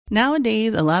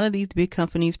Nowadays, a lot of these big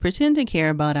companies pretend to care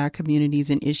about our communities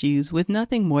and issues with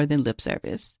nothing more than lip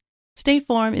service. State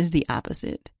Farm is the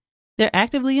opposite. They're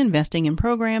actively investing in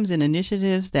programs and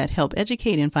initiatives that help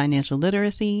educate in financial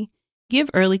literacy, give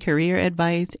early career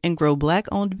advice, and grow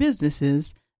Black-owned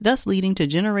businesses, thus leading to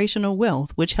generational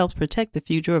wealth, which helps protect the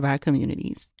future of our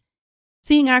communities.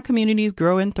 Seeing our communities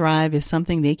grow and thrive is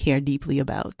something they care deeply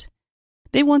about.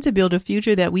 They want to build a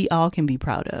future that we all can be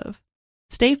proud of.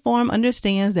 State Farm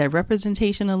understands that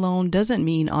representation alone doesn't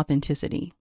mean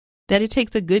authenticity, that it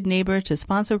takes a good neighbor to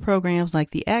sponsor programs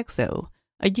like the ACT-SO,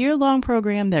 a year-long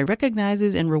program that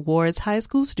recognizes and rewards high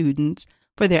school students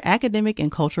for their academic and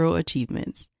cultural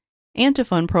achievements, and to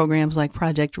fund programs like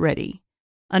Project Ready,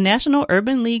 a National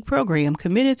Urban League program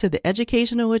committed to the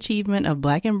educational achievement of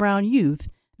Black and Brown youth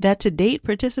that to date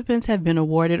participants have been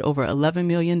awarded over $11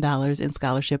 million in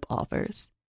scholarship offers.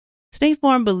 State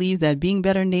Farm believes that being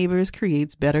better neighbors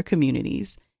creates better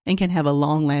communities and can have a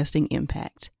long-lasting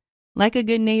impact. Like a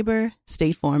good neighbor,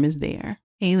 State Farm is there.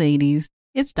 Hey ladies,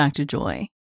 it's Dr. Joy.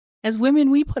 As women,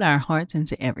 we put our hearts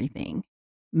into everything.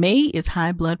 May is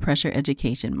High Blood Pressure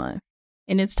Education Month,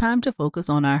 and it's time to focus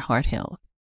on our heart health.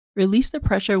 Release the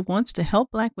Pressure wants to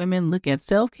help Black women look at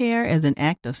self-care as an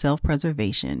act of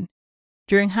self-preservation.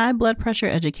 During High Blood Pressure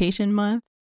Education Month,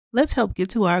 let's help get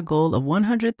to our goal of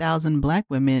 100,000 Black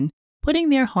women putting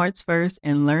their hearts first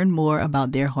and learn more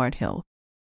about their heart health.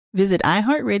 Visit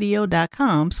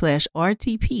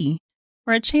iHeartRadio.com/RTP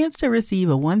for a chance to receive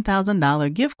a $1,000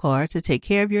 gift card to take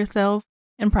care of yourself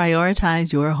and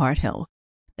prioritize your heart health.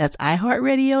 That's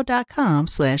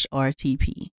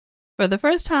iHeartRadio.com/RTP. For the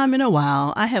first time in a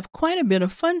while, I have quite a bit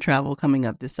of fun travel coming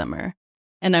up this summer,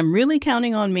 and I'm really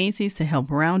counting on Macy's to help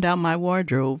round out my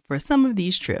wardrobe for some of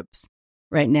these trips.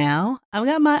 Right now, I've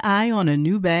got my eye on a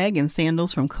new bag and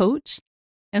sandals from Coach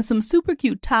and some super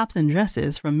cute tops and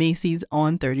dresses from Macy's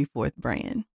On 34th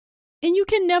brand. And you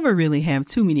can never really have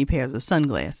too many pairs of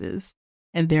sunglasses,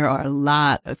 and there are a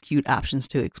lot of cute options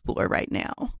to explore right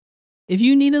now. If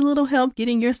you need a little help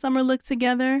getting your summer look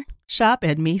together, shop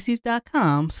at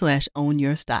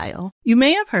Macys.com/ownyourstyle. You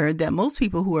may have heard that most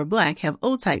people who are Black have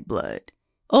O-type blood.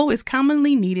 O is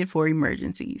commonly needed for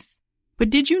emergencies. But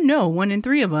did you know 1 in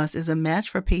 3 of us is a match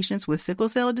for patients with sickle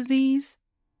cell disease?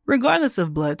 Regardless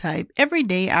of blood type, every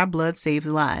day our blood saves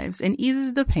lives and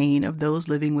eases the pain of those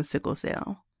living with sickle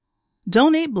cell.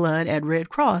 Donate blood at Red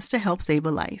Cross to help save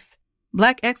a life.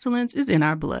 Black excellence is in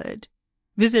our blood.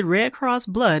 Visit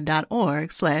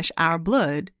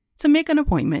redcrossblood.org/ourblood to make an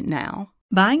appointment now.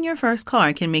 Buying your first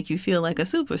car can make you feel like a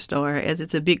superstar as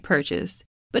it's a big purchase,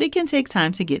 but it can take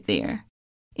time to get there.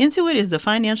 Intuit is the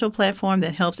financial platform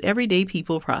that helps everyday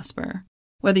people prosper.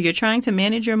 Whether you're trying to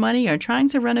manage your money or trying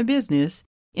to run a business,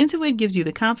 Intuit gives you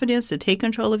the confidence to take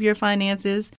control of your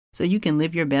finances so you can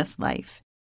live your best life.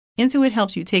 Intuit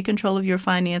helps you take control of your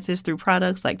finances through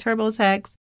products like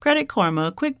TurboTax, Credit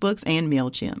Karma, QuickBooks, and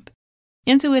MailChimp.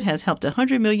 Intuit has helped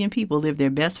 100 million people live their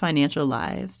best financial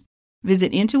lives.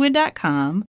 Visit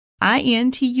Intuit.com,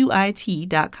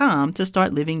 INTUIT.com to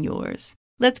start living yours.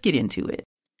 Let's get into it.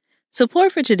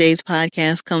 Support for today's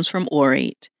podcast comes from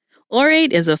Aurate.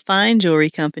 Aurate is a fine jewelry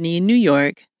company in New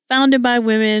York, founded by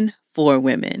women for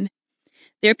women.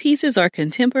 Their pieces are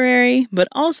contemporary, but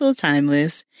also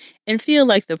timeless, and feel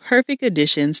like the perfect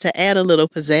additions to add a little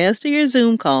pizzazz to your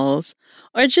Zoom calls,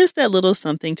 or just that little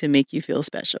something to make you feel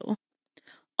special.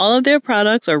 All of their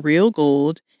products are real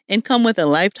gold and come with a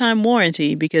lifetime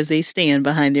warranty because they stand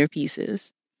behind their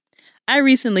pieces. I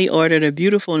recently ordered a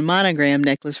beautiful monogram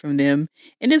necklace from them,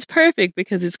 and it's perfect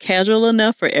because it's casual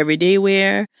enough for everyday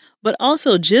wear, but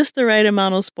also just the right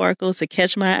amount of sparkle to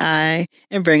catch my eye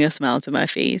and bring a smile to my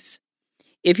face.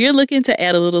 If you're looking to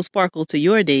add a little sparkle to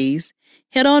your days,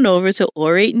 head on over to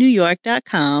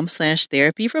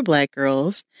auratenewyork.com/therapy for Black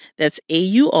girls. That's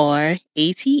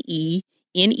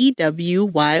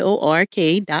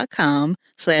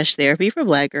AURATENEWYORK.com/therapy for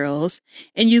Black girls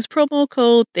and use promo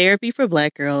code therapy for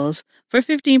Black girls for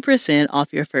 15%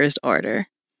 off your first order.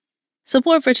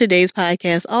 Support for today's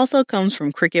podcast also comes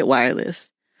from Cricket Wireless.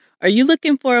 Are you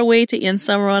looking for a way to end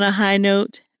summer on a high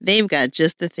note? They've got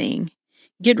just the thing.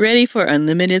 Get ready for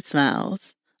unlimited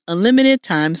smiles. Unlimited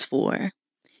times 4.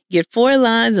 Get 4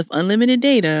 lines of unlimited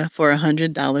data for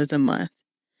 $100 a month.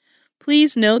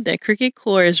 Please note that Cricket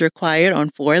Core is required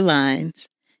on 4 lines.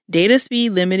 Data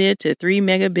speed limited to 3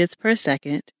 megabits per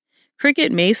second.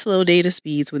 Cricket may slow data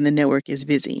speeds when the network is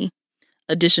busy.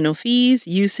 Additional fees,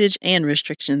 usage, and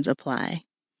restrictions apply.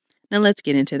 Now let's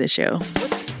get into the show.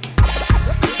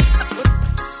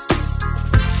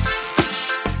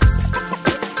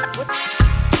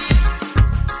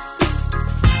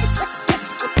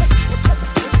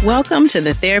 Welcome to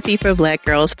the Therapy for Black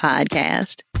Girls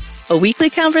podcast, a weekly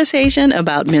conversation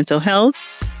about mental health,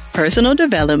 personal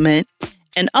development,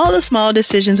 and all the small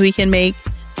decisions we can make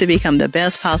to become the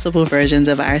best possible versions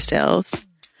of ourselves.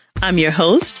 I'm your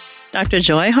host, Dr.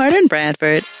 Joy Harden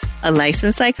Bradford, a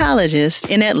licensed psychologist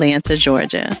in Atlanta,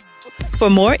 Georgia. For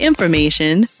more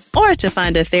information or to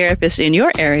find a therapist in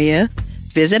your area,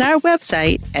 visit our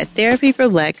website at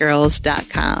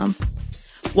therapyforblackgirls.com.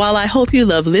 While I hope you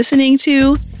love listening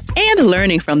to and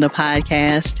learning from the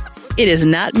podcast, it is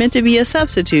not meant to be a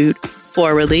substitute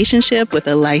for a relationship with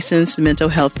a licensed mental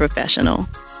health professional.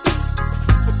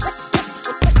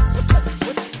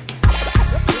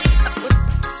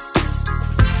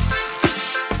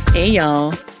 Hey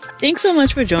y'all, thanks so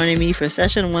much for joining me for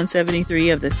session 173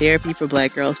 of the Therapy for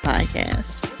Black Girls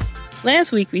podcast.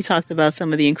 Last week, we talked about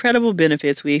some of the incredible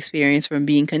benefits we experience from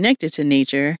being connected to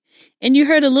nature, and you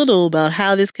heard a little about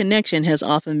how this connection has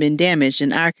often been damaged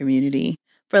in our community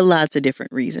for lots of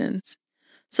different reasons.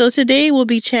 So today, we'll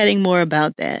be chatting more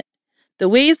about that, the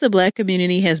ways the Black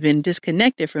community has been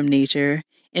disconnected from nature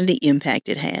and the impact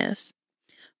it has.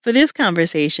 For this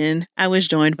conversation, I was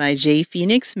joined by J.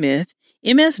 Phoenix Smith,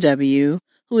 MSW,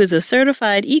 who is a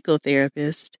certified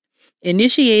ecotherapist,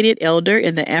 initiated elder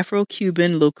in the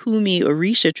Afro-Cuban Lukumi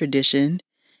Orisha tradition,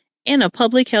 and a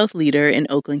public health leader in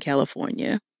Oakland,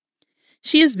 California.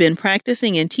 She has been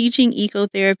practicing and teaching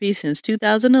ecotherapy since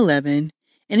 2011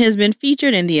 and has been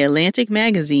featured in The Atlantic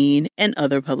magazine and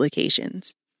other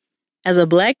publications. As a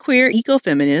Black queer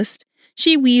ecofeminist,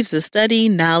 she weaves the study,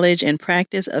 knowledge, and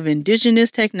practice of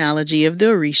indigenous technology of the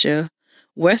Orisha,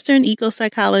 Western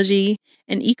ecopsychology,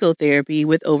 and ecotherapy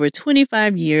with over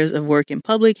 25 years of work in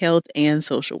public health and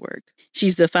social work.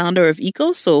 She's the founder of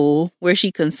EcoSoul, where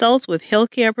she consults with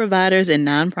healthcare providers and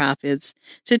nonprofits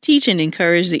to teach and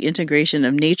encourage the integration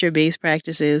of nature-based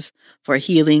practices for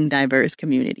healing diverse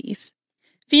communities.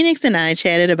 Phoenix and I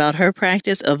chatted about her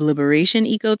practice of liberation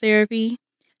ecotherapy,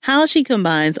 how she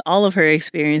combines all of her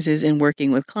experiences in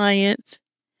working with clients,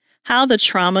 how the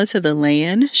trauma to the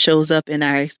land shows up in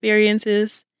our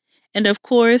experiences, and of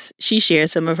course, she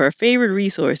shares some of her favorite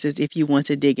resources if you want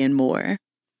to dig in more.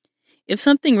 If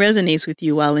something resonates with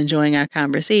you while enjoying our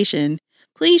conversation,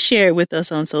 please share it with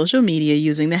us on social media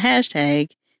using the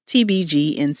hashtag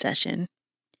TBGInSession.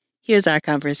 Here's our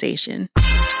conversation.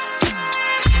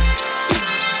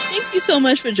 Thank you so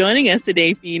much for joining us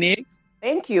today, Phoenix.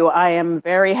 Thank you. I am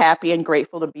very happy and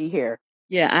grateful to be here.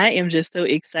 Yeah, I am just so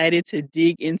excited to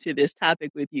dig into this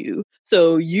topic with you.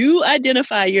 So you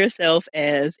identify yourself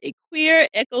as a queer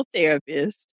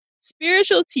ecotherapist,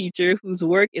 spiritual teacher whose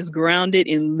work is grounded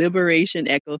in liberation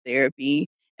ecotherapy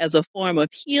as a form of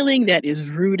healing that is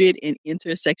rooted in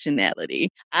intersectionality.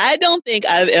 I don't think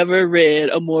I've ever read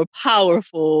a more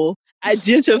powerful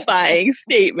identifying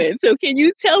statement. So can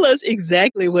you tell us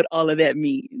exactly what all of that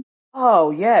means?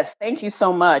 Oh, yes. Thank you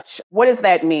so much. What does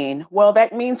that mean? Well,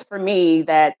 that means for me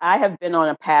that I have been on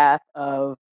a path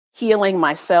of healing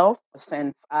myself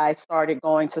since I started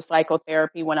going to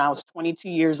psychotherapy when I was 22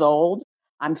 years old.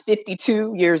 I'm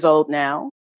 52 years old now.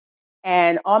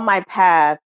 And on my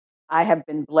path, I have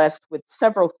been blessed with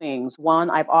several things. One,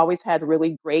 I've always had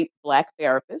really great Black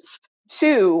therapists.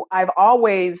 Two, I've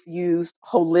always used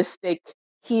holistic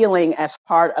healing as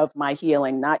part of my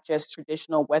healing, not just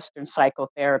traditional Western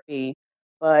psychotherapy,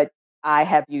 but I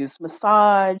have used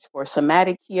massage for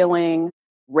somatic healing,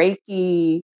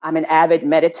 Reiki. I'm an avid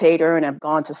meditator and I've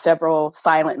gone to several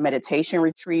silent meditation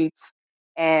retreats.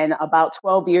 And about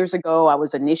 12 years ago, I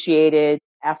was initiated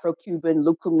Afro-Cuban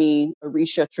Lukumi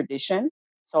Orisha tradition.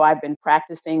 So I've been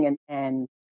practicing and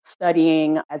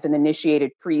studying as an initiated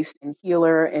priest and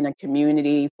healer in a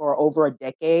community for over a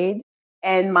decade.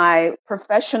 And my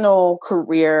professional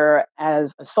career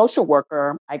as a social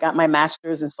worker, I got my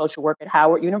master's in social work at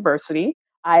Howard University.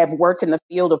 I have worked in the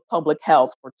field of public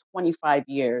health for 25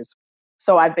 years.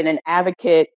 So I've been an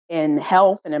advocate in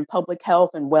health and in public health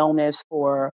and wellness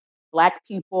for Black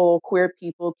people, queer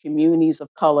people, communities of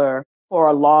color for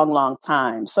a long, long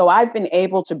time. So I've been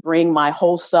able to bring my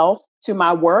whole self to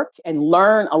my work and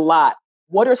learn a lot.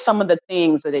 What are some of the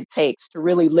things that it takes to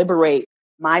really liberate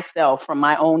myself from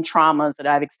my own traumas that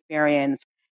I've experienced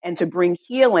and to bring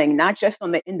healing, not just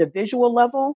on the individual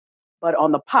level, but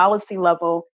on the policy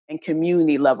level and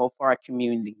community level for our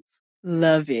communities.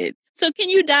 Love it. So can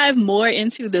you dive more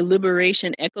into the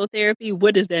liberation ecotherapy?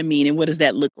 What does that mean and what does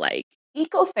that look like?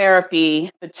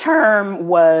 Ecotherapy, the term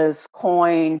was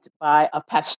coined by a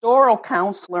pastoral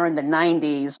counselor in the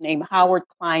 90s named Howard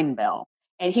Kleinbell.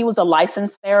 And he was a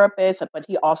licensed therapist, but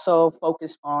he also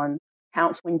focused on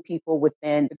counseling people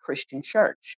within the Christian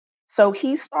church. So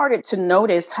he started to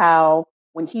notice how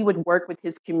when he would work with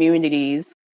his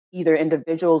communities, either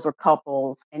individuals or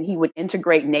couples, and he would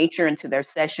integrate nature into their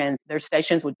sessions. Their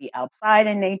sessions would be outside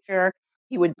in nature.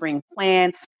 He would bring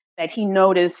plants that he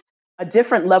noticed a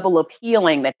different level of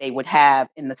healing that they would have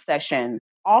in the session.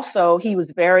 Also, he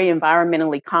was very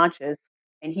environmentally conscious,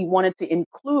 and he wanted to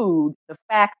include the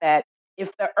fact that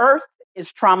if the earth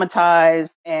is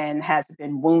traumatized and has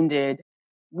been wounded,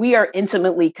 we are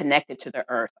intimately connected to the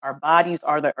earth. Our bodies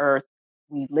are the earth.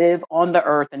 We live on the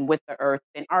earth and with the earth,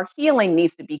 and our healing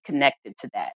needs to be connected to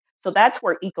that. So that's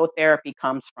where ecotherapy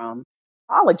comes from.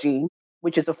 Ecology,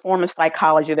 which is a form of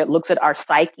psychology that looks at our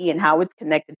psyche and how it's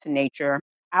connected to nature.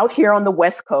 Out here on the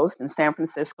West Coast in San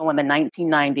Francisco in the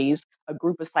 1990s, a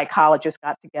group of psychologists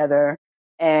got together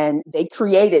and they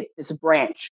created this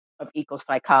branch of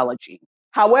ecopsychology.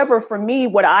 However, for me,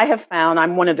 what I have found,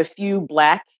 I'm one of the few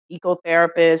Black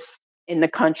ecotherapists in the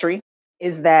country,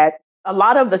 is that a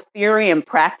lot of the theory and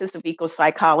practice of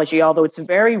ecopsychology, although it's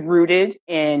very rooted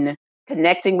in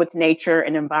connecting with nature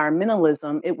and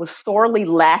environmentalism, it was sorely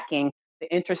lacking the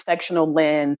intersectional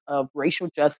lens of racial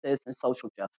justice and social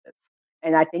justice.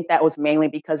 And I think that was mainly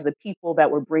because the people that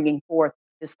were bringing forth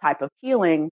this type of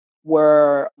healing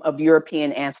were of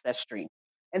European ancestry.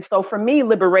 And so for me,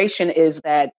 liberation is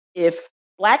that if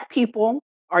Black people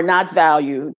are not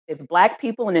valued, if Black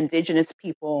people and Indigenous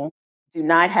people do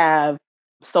not have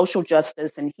social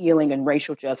justice and healing and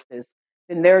racial justice,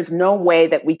 then there's no way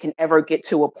that we can ever get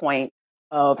to a point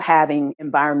of having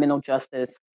environmental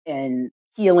justice and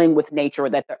healing with nature, or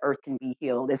that the earth can be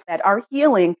healed. Is that our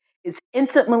healing is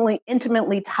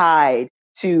intimately tied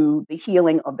to the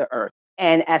healing of the earth.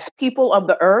 And as people of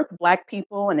the earth, Black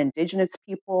people and Indigenous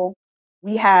people,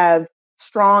 we have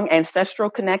strong ancestral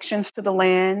connections to the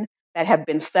land that have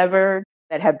been severed,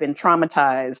 that have been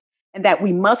traumatized, and that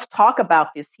we must talk about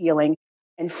this healing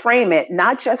and frame it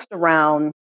not just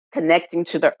around connecting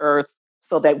to the earth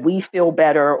so that we feel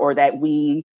better or that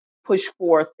we push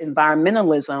forth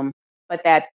environmentalism, but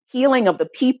that healing of the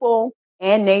people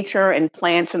and nature and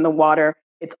plants and the water,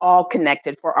 it's all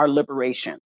connected for our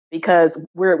liberation. Because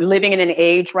we're living in an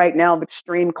age right now of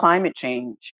extreme climate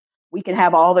change. We can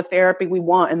have all the therapy we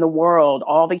want in the world,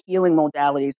 all the healing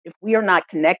modalities. If we are not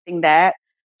connecting that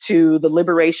to the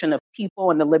liberation of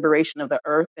people and the liberation of the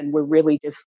earth, then we're really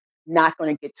just not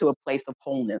going to get to a place of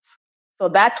wholeness. So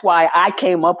that's why I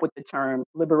came up with the term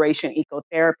liberation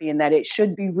ecotherapy, and that it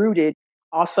should be rooted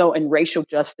also in racial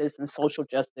justice and social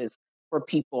justice for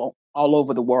people all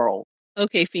over the world.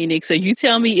 Okay, Phoenix. So you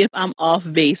tell me if I'm off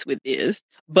base with this,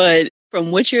 but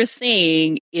from what you're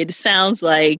saying, it sounds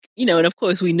like, and of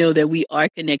course we know that we are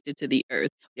connected to the earth.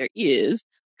 There is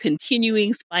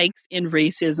continuing spikes in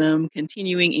racism,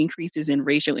 continuing increases in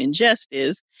racial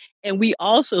injustice. And we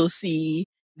also see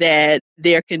that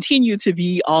there continue to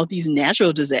be all these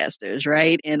natural disasters,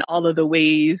 right? And all of the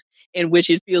ways in which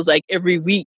it feels like every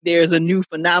week there's a new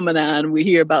phenomenon. We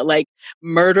hear about like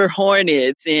murder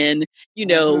hornets and we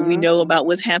know about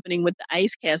what's happening with the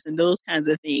ice caps and those kinds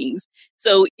of things.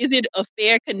 So is it a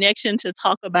fair connection to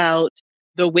talk about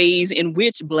the ways in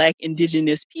which Black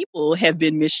Indigenous people have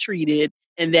been mistreated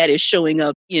and that is showing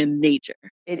up in nature?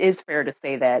 It is fair to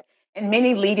say that. And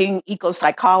many leading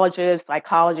eco-psychologists,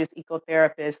 psychologists,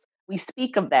 ecotherapists, we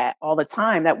speak of that all the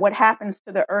time, that what happens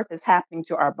to the earth is happening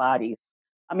to our bodies.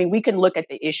 I mean, we can look at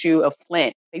the issue of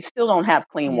Flint. They still don't have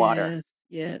clean water.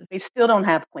 Yes. They still don't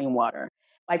have clean water.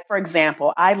 Like, for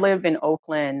example, I live in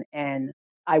Oakland and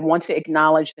I want to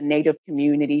acknowledge the Native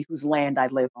community whose land I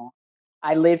live on.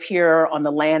 I live here on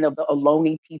the land of the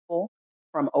Ohlone people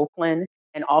from Oakland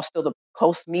and also the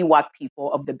Coast Miwok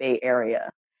people of the Bay Area.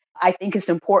 I think it's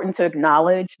important to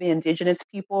acknowledge the indigenous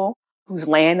people whose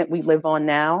land that we live on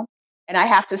now. And I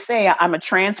have to say, I'm a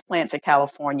transplant to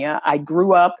California. I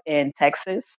grew up in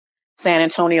Texas, San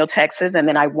Antonio, Texas, and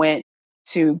then I went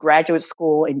to graduate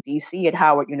school in DC at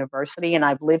Howard University, and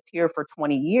I've lived here for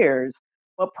 20 years.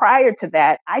 But prior to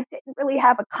that, I didn't really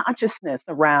have a consciousness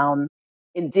around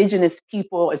indigenous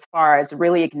people as far as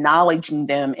really acknowledging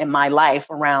them in my life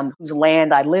around whose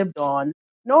land I lived on,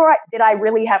 nor did I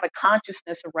really have a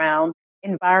consciousness around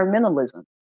environmentalism.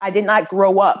 I did not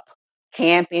grow up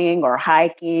camping or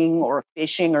hiking or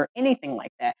fishing or anything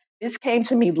like that. This came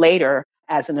to me later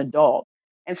as an adult.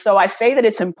 And so I say that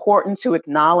it's important to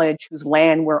acknowledge whose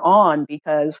land we're on,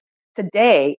 because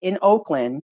today in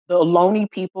Oakland, the Ohlone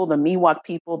people, the Miwok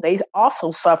people, they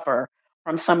also suffer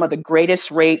from some of the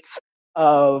greatest rates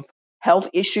of health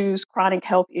issues, chronic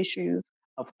health issues,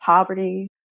 of poverty,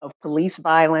 of police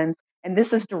violence. And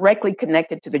this is directly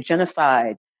connected to the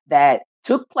genocide that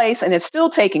took place and is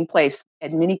still taking place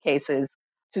in many cases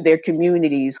to their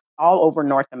communities all over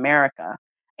North America.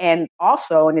 And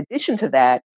also, in addition to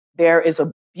that, there is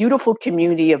a beautiful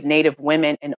community of Native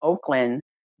women in Oakland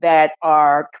that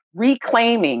are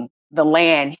reclaiming the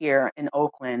land here in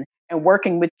Oakland and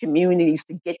working with communities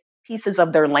to get pieces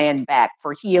of their land back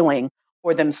for healing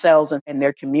for themselves and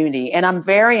their community. And I'm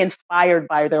very inspired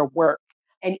by their work.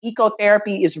 And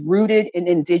ecotherapy is rooted in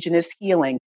indigenous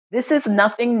healing. This is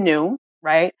nothing new,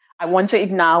 right? I want to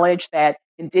acknowledge that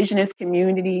indigenous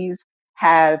communities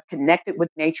have connected with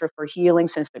nature for healing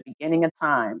since the beginning of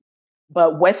time.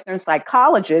 But Western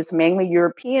psychologists, mainly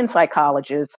European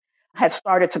psychologists, have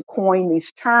started to coin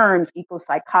these terms,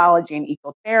 eco-psychology and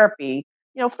ecotherapy,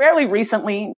 fairly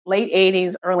recently, late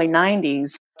 80s, early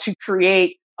 90s, to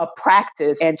create a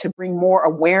practice and to bring more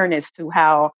awareness to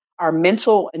how our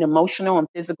mental and emotional and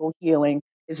physical healing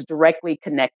is directly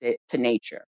connected to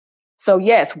nature. So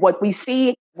yes, what we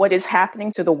see, what is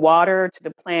happening to the water, to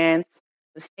the plants,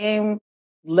 the same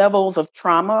levels of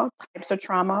trauma, types of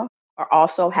trauma, are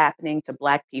also happening to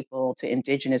Black people, to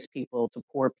Indigenous people, to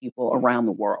poor people around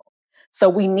the world. So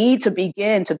we need to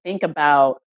begin to think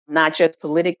about not just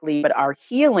politically, but our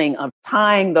healing of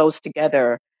tying those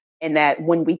together. And that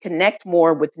when we connect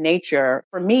more with nature,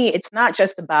 for me, it's not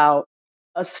just about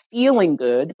us feeling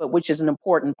good, but which is an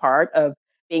important part of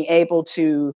being able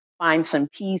to find some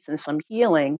peace and some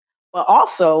healing, but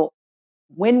also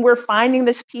when we're finding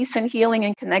this peace and healing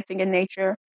and connecting in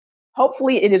nature,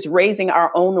 hopefully it is raising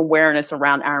our own awareness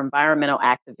around our environmental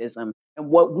activism and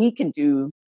what we can do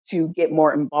to get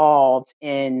more involved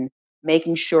in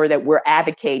making sure that we're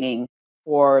advocating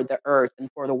for the earth and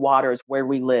for the waters where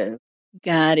we live.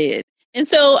 Got it. And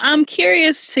so I'm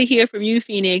curious to hear from you,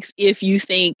 Phoenix, if you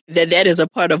think that that is a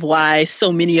part of why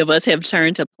so many of us have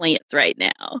turned to plants right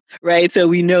now, right? So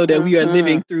we know that we are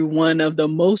living through one of the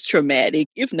most traumatic,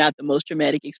 if not the most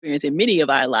traumatic experience in many of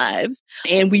our lives.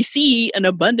 And we see an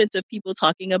abundance of people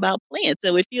talking about plants.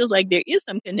 So it feels like there is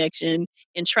some connection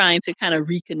in trying to kind of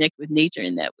reconnect with nature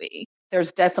in that way.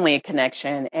 There's definitely a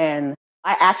connection. And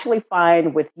I actually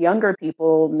find with younger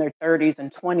people in their 30s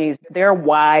and 20s, they're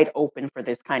wide open for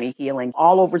this kind of healing.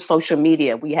 All over social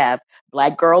media, we have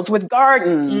Black Girls with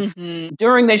Gardens. Mm-hmm.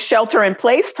 During this shelter in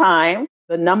place time,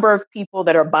 the number of people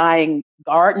that are buying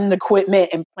garden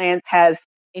equipment and plants has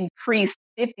increased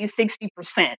 50,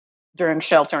 60% during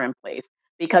shelter in place.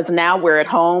 Because now we're at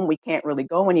home, we can't really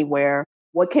go anywhere.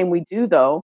 What can we do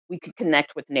though? We can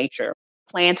connect with nature.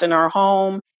 Plants in our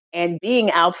home, and being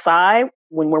outside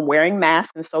when we're wearing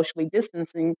masks and socially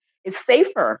distancing is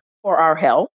safer for our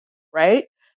health, right,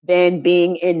 than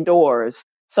being indoors.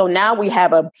 So now we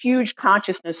have a huge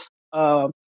consciousness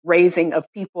raising of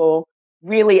people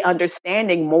really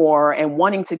understanding more and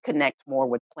wanting to connect more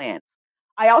with plants.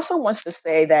 I also want to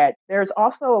say that there's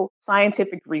also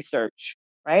scientific research,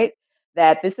 right?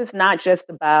 That this is not just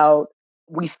about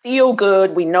we feel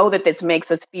good, we know that this makes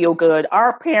us feel good.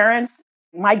 Our parents,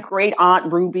 my great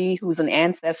aunt Ruby, who's an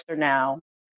ancestor now,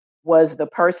 was the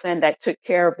person that took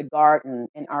care of the garden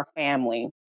in our family.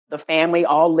 The family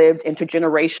all lived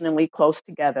intergenerationally close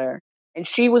together. And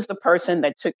she was the person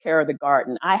that took care of the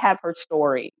garden. I have her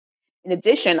story. In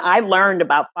addition, I learned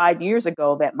about 5 years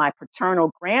ago that my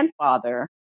paternal grandfather,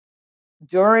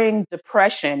 during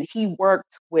Depression, he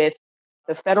worked with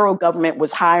the federal government,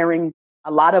 was hiring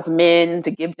a lot of men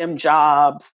to give them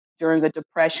jobs during the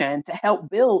Depression to help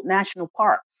build national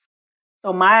parks.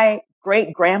 So my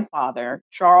great grandfather,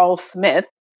 Charles Smith,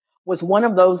 was one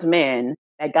of those men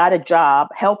that got a job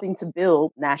helping to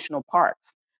build national parks.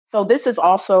 So this is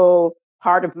also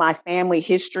part of my family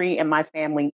history and my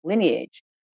family lineage.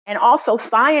 And also,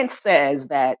 science says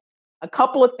that a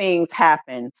couple of things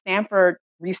happen. Stanford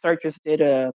researchers did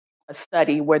a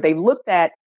study where they looked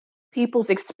at people's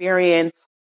experience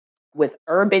with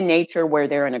urban nature, where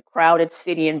they're in a crowded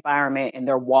city environment and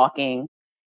they're walking,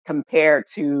 compared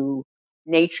to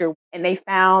nature. And they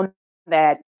found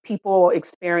that people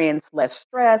experienced less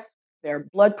stress, their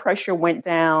blood pressure went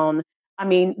down. I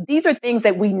mean, these are things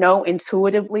that we know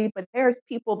intuitively, but there's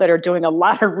people that are doing a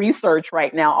lot of research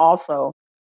right now also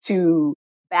to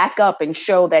back up and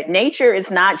show that nature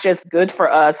is not just good for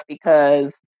us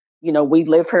because, we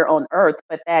live here on earth,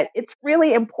 but that it's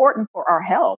really important for our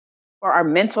health, for our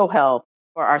mental health,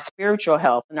 for our spiritual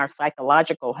health and our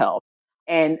psychological health.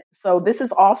 And so this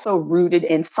is also rooted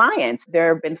in science.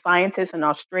 There have been scientists in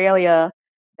Australia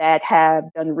that have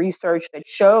done research that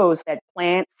shows that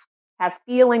plants have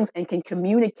feelings and can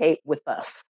communicate with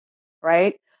us,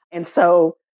 right? And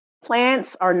so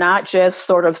plants are not just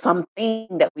sort of something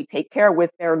that we take care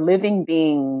with, they're living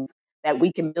beings that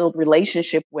we can build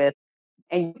relationship with.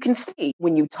 And you can see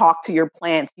when you talk to your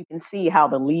plants, you can see how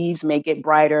the leaves may get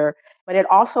brighter, but it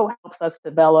also helps us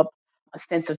develop a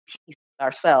sense of peace,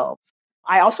 ourselves.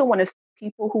 I also want to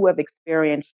people who have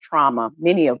experienced trauma,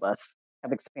 many of us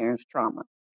have experienced trauma,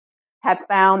 have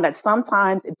found that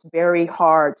sometimes it's very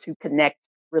hard to connect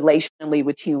relationally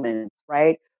with humans,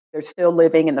 right? They're still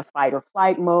living in the fight or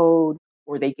flight mode,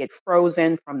 or they get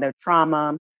frozen from their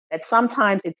trauma, that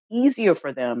sometimes it's easier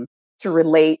for them to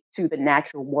relate to the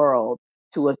natural world,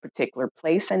 to a particular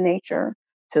place in nature,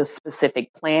 to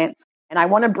specific plants. And I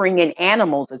want to bring in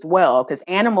animals as well, because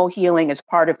animal healing is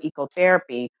part of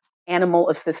ecotherapy, animal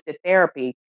assisted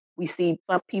therapy. We see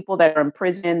some people that are in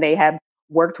prison, they have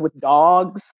worked with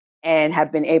dogs and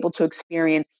have been able to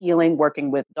experience healing working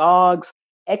with dogs.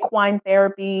 Equine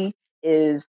therapy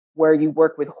is where you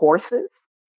work with horses,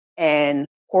 and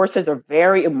horses are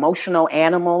very emotional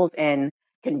animals and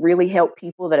can really help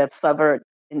people that have suffered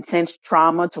intense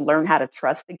trauma to learn how to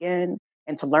trust again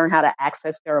and to learn how to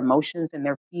access their emotions and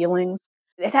their feelings.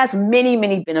 It has many,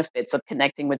 many benefits of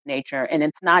connecting with nature. And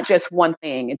it's not just one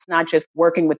thing. It's not just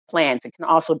working with plants. It can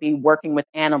also be working with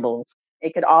animals.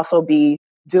 It could also be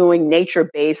doing nature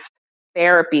based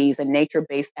therapies and nature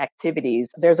based activities.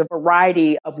 There's a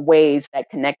variety of ways that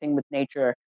connecting with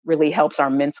nature really helps our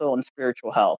mental and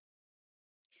spiritual health.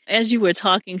 As you were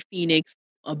talking, Phoenix,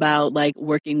 about like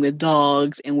working with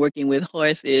dogs and working with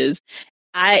horses,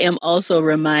 I am also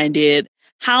reminded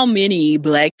how many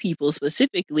Black people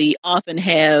specifically often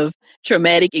have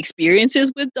traumatic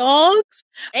experiences with dogs,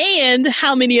 and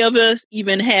how many of us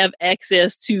even have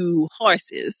access to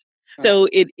horses. So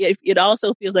it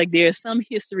also feels like there's some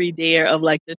history there of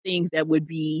like the things that would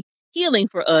be healing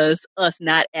for us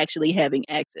not actually having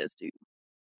access to.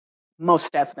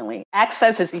 Most definitely.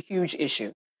 Access is a huge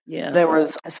issue. Yeah. There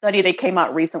was a study that came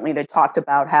out recently that talked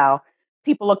about how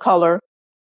people of color,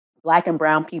 Black and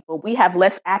brown people, we have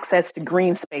less access to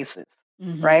green spaces,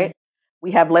 Mm-hmm. right?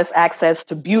 We have less access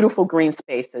to beautiful green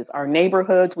spaces. Our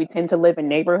neighborhoods, we tend to live in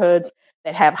neighborhoods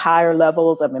that have higher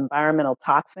levels of environmental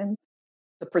toxins.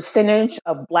 The percentage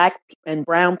of Black and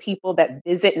brown people that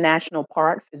visit national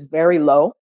parks is very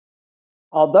low,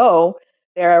 although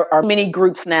there are many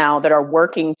groups now that are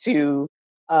working to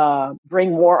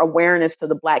bring more awareness to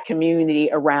the Black community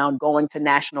around going to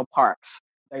national parks.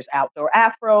 There's Outdoor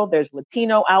Afro, there's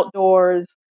Latino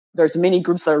Outdoors, there's many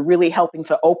groups that are really helping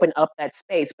to open up that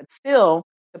space, but still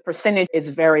the percentage is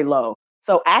very low.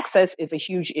 So access is a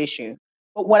huge issue.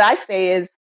 But what I say is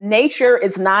nature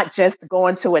is not just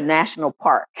going to a national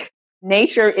park.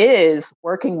 Nature is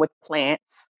working with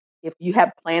plants. If you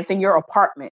have plants in your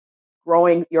apartment,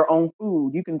 growing your own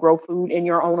food. You can grow food in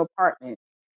your own apartment.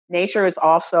 Nature is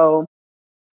also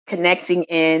connecting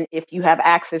in if you have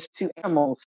access to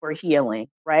animals for healing,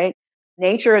 right?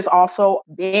 Nature is also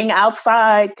being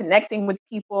outside, connecting with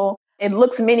people. It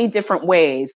looks many different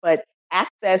ways, but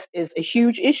access is a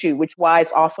huge issue, which why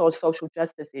it's also a social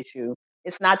justice issue.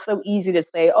 It's not so easy to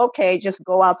say, okay, just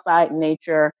go outside in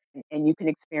nature and you can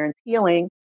experience healing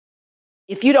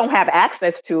if you don't have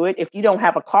access to it, if you don't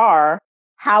have a car,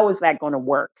 how is that going to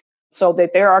work? So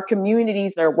that there are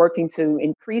communities that are working to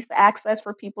increase access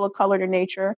for people of color to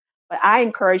nature. But I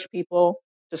encourage people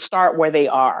to start where they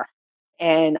are.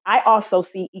 And I also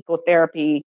see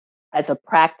ecotherapy as a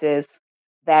practice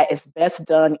that is best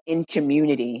done in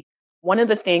community. One of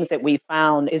the things that we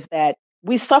found is that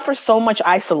we suffer so much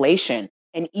isolation,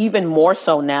 and even more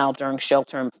so now during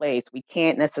shelter in place. We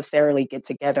can't necessarily get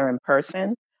together in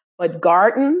person, but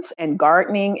gardens and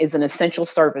gardening is an essential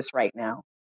service right now.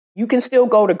 You can still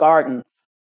go to gardens,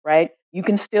 right? You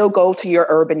can still go to your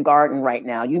urban garden right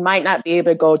now. You might not be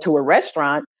able to go to a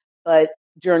restaurant, but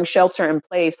during shelter in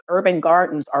place, urban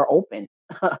gardens are open.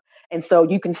 And so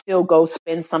you can still go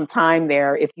spend some time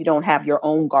there if you don't have your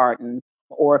own garden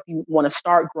or if you want to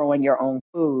start growing your own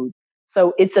food.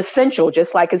 So it's essential,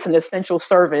 just like it's an essential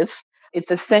service,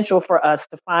 it's essential for us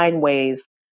to find ways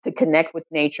to connect with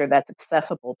nature that's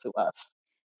accessible to us.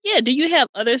 Yeah, do you have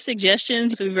other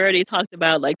suggestions? So we've already talked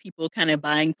about like people kind of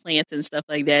buying plants and stuff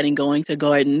like that and going to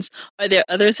gardens. Are there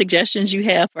other suggestions you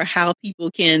have for how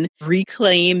people can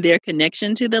reclaim their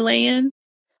connection to the land?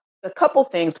 A couple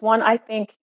things. One, I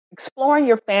think exploring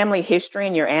your family history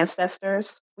and your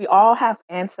ancestors. We all have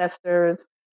ancestors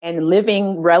and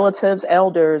living relatives,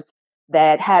 elders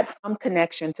that had some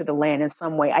connection to the land in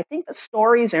some way. I think the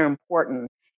stories are important.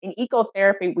 In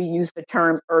ecotherapy, we use the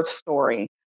term earth story,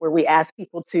 where we ask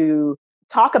people to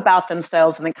talk about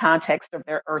themselves in the context of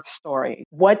their earth story.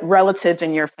 What relatives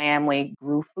in your family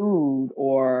grew food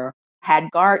or had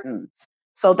gardens?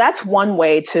 So that's one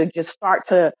way to just start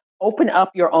to open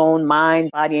up your own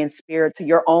mind, body, and spirit to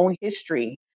your own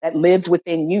history that lives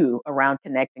within you around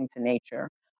connecting to nature.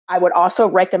 I would also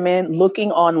recommend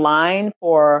looking online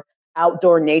for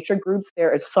outdoor nature groups.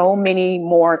 There are so many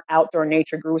more outdoor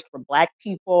nature groups for Black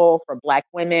people, for Black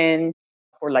women,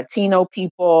 for Latino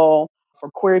people, for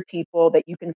queer people that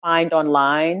you can find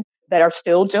online that are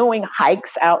still doing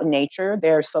hikes out in nature.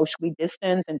 They're socially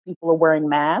distanced and people are wearing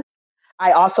masks.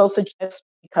 I also suggest,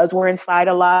 because we're inside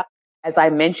a lot, as I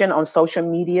mentioned on social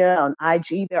media, on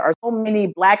IG, there are so many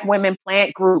Black women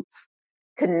plant groups.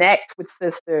 Connect with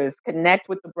sisters, connect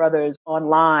with the brothers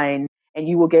online, and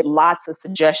you will get lots of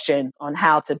suggestions on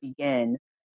how to begin.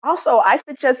 Also, I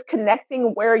suggest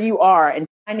connecting where you are and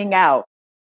finding out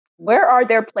where are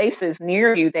there places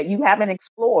near you that you haven't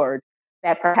explored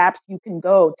that perhaps you can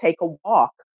go take a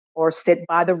walk or sit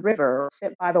by the river or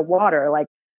sit by the water. Like,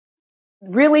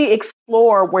 really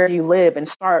explore where you live and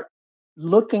start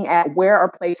looking at where are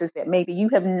places that maybe you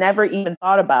have never even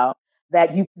thought about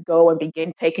that you could go and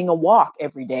begin taking a walk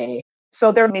every day.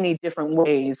 So there are many different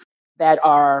ways that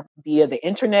are via the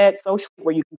internet, social,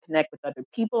 where you can connect with other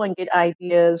people and get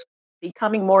ideas,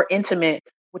 becoming more intimate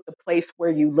with the place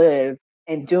where you live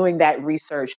and doing that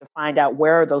research to find out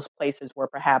where are those places where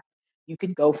perhaps you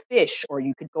could go fish or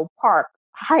you could go park,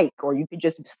 hike, or you could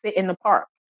just sit in the park.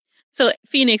 So,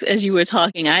 Phoenix, as you were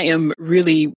talking, I am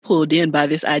really pulled in by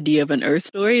this idea of an earth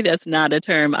story. That's not a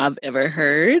term I've ever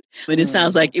heard, but it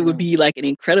sounds like it would be like an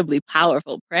incredibly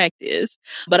powerful practice.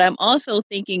 But I'm also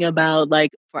thinking about,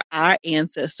 like, for our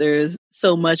ancestors,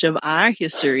 so much of our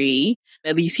history,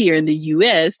 at least here in the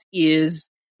US, is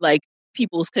like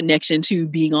people's connection to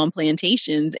being on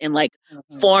plantations and like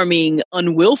farming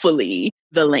unwillfully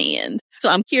the land. So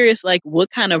I'm curious, like,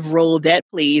 what kind of role that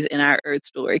plays in our Earth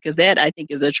story, because that I think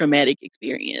is a traumatic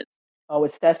experience. Oh,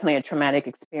 it's definitely a traumatic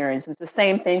experience. It's the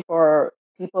same thing for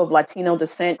people of Latino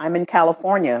descent. I'm in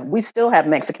California. We still have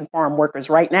Mexican farm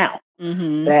workers right now.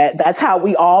 That's how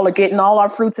we all are getting all our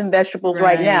fruits and vegetables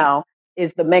right now,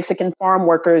 is the Mexican farm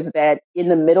workers that in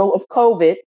the middle of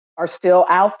COVID are still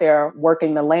out there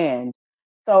working the land.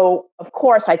 So, of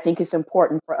course, I think it's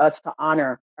important for us to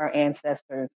honor our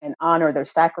ancestors and honor their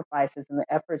sacrifices and the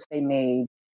efforts they made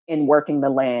in working the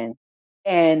land.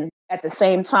 And at the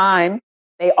same time,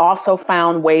 they also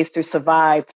found ways to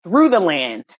survive through the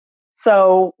land.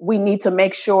 So we need to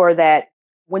make sure that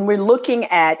when we're looking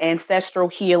at ancestral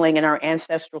healing and our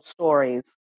ancestral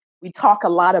stories, we talk a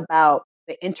lot about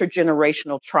the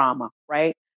intergenerational trauma,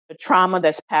 right? The trauma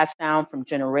that's passed down from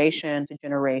generation to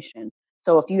generation.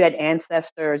 So if you had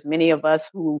ancestors, many of us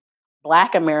who,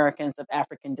 Black Americans of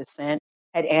African descent,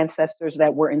 had ancestors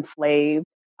that were enslaved.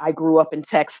 I grew up in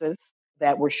Texas,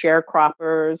 that were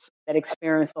sharecroppers, that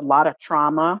experienced a lot of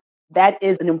trauma. That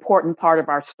is an important part of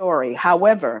our story.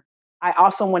 However, I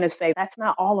also want to say that's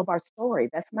not all of our story.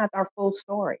 That's not our full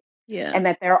story. Yeah. And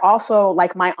that there are also,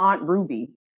 like my Aunt Ruby,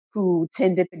 who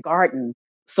tended the garden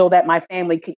so that my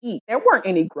family could eat. There weren't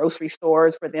any grocery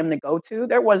stores for them to go to.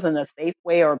 There wasn't a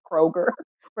Safeway or Kroger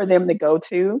for them to go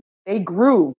to. They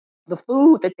grew the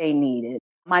food that they needed.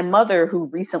 My mother, who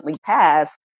recently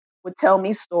passed, would tell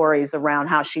me stories around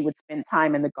how she would spend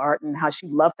time in the garden, how she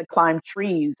loved to climb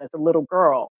trees as a little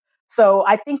girl. So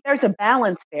I think there's a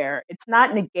balance there. It's not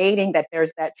negating that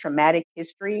there's that traumatic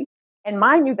history. And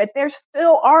mind you, that there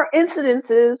still are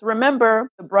incidences. Remember,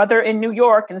 the brother in New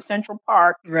York in Central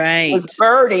Park was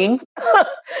birding,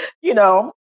 you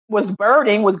know, was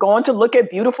going to look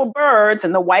at beautiful birds,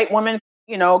 and the white woman,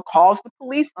 calls the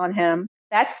police on him.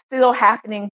 That's still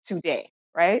happening today,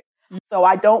 right? So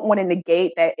I don't want to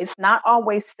negate that it's not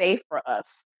always safe for us,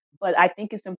 but I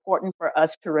think it's important for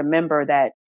us to remember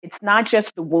that it's not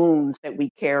just the wounds that we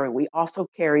carry, we also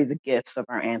carry the gifts of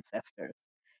our ancestors.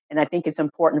 And I think it's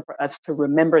important for us to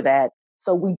remember that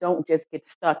so we don't just get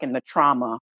stuck in the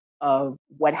trauma of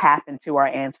what happened to our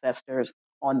ancestors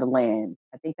on the land.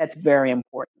 I think that's very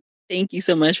important. Thank you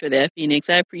so much for that, Phoenix.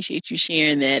 I appreciate you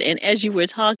sharing that. And as you were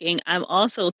talking, I'm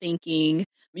also thinking,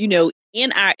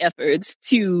 in our efforts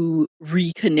to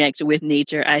reconnect with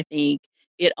nature, I think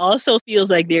it also feels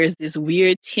like there's this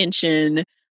weird tension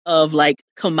of like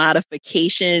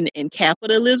commodification and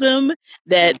capitalism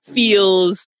that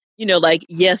feels, like,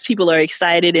 yes, people are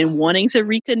excited and wanting to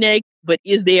reconnect, but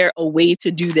is there a way to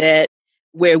do that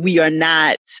where we are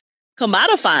not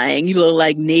commodifying,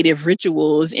 like native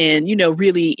rituals and,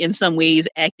 really in some ways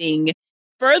acting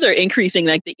further increasing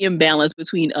like the imbalance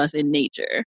between us and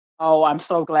nature? Oh, I'm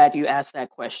so glad you asked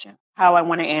that question. How I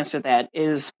want to answer that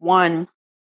is, one,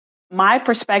 my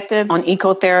perspective on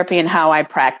ecotherapy and how I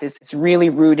practice is really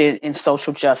rooted in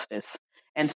social justice.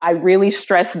 And I really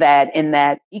stress that, in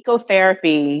that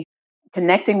ecotherapy,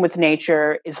 connecting with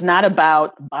nature, is not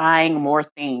about buying more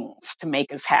things to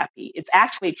make us happy. It's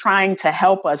actually trying to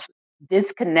help us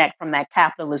disconnect from that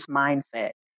capitalist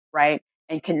mindset, right?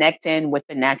 and connect in with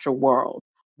the natural world.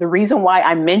 The reason why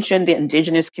I mentioned the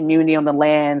indigenous community on the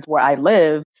lands where I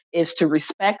live is to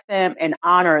respect them and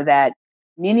honor that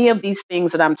many of these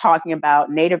things that I'm talking about,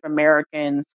 Native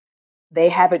Americans, they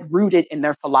have it rooted in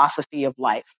their philosophy of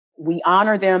life. We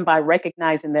honor them by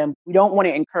recognizing them. We don't want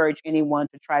to encourage anyone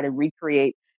to try to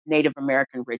recreate Native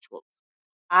American rituals.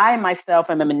 I myself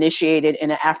am initiated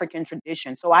in an African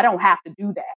tradition, so I don't have to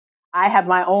do that. I have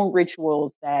my own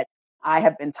rituals that I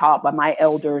have been taught by my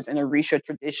elders in Orisha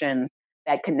traditions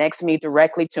that connects me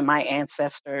directly to my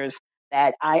ancestors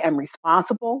that I am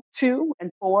responsible to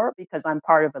and for because I'm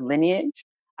part of a lineage.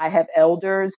 I have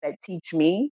elders that teach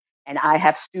me, and I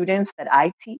have students that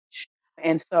I teach.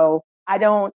 And so I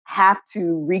don't have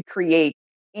to recreate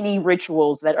any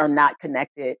rituals that are not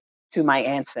connected to my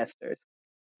ancestors.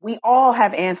 We all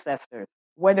have ancestors,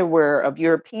 whether we're of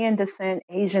European descent,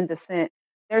 Asian descent.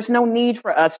 There's no need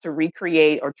for us to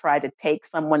recreate or try to take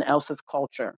someone else's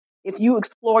culture. If you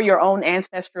explore your own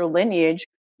ancestral lineage,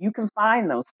 you can find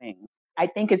those things. I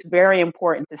think it's very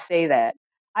important to say that.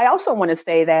 I also want to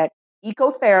say that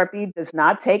ecotherapy does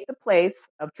not take the place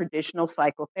of traditional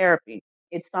psychotherapy.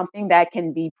 It's something that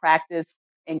can be practiced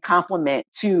in complement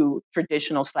to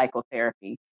traditional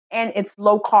psychotherapy, and it's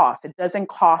low cost. It doesn't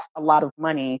cost a lot of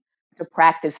money to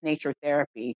practice nature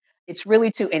therapy. It's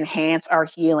really to enhance our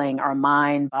healing, our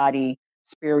mind, body,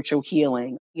 spiritual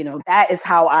healing. That is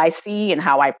how I see and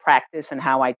how I practice and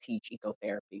how I teach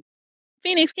ecotherapy.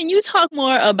 Phoenix, can you talk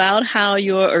more about how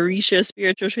your Orisha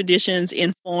spiritual traditions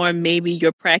inform maybe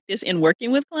your practice in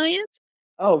working with clients?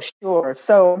 Oh, sure.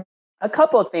 So, a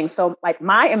couple of things. So, like,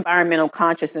 my environmental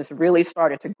consciousness really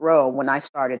started to grow when I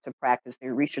started to practice the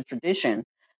Orisha tradition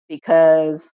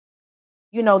because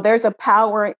there's a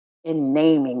power in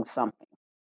naming something.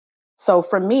 So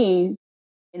for me,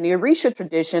 in the Orisha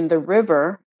tradition, the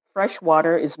river, fresh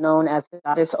water, is known as the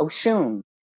goddess Oshun.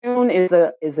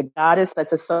 Oshun is a goddess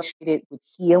that's associated with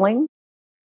healing,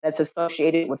 that's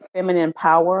associated with feminine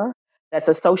power, that's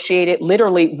associated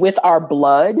literally with our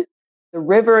blood. The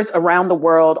rivers around the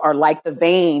world are like the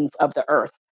veins of the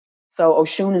earth. So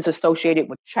Oshun is associated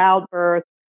with childbirth,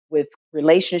 with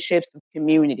relationships, with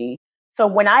community. So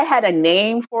when I had a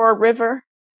name for a river,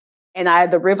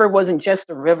 and the river wasn't just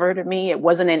a river to me, it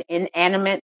wasn't an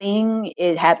inanimate thing,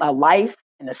 it had a life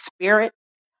and a spirit.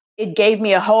 It gave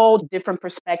me a whole different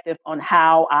perspective on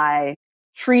how I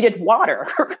treated water,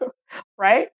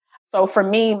 right? So for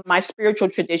me, my spiritual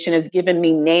tradition has given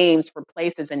me names for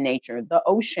places in nature. The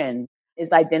ocean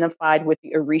is identified with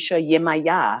the Orisha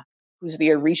Yemaya, who's the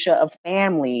Orisha of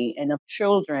family and of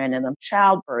children and of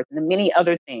childbirth and many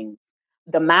other things.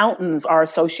 The mountains are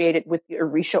associated with the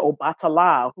Orisha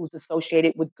Obatala, who's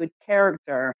associated with good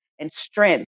character and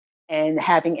strength and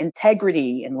having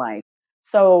integrity in life.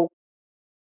 So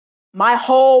my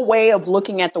whole way of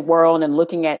looking at the world and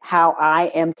looking at how I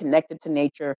am connected to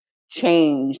nature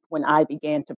changed when I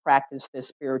began to practice this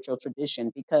spiritual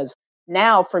tradition because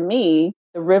now for me,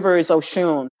 the river is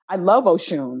Oshun. I love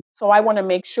Oshun. So I want to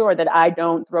make sure that I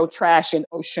don't throw trash in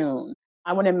Oshun.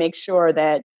 I want to make sure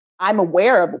that I'm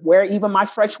aware of where even my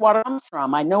fresh water comes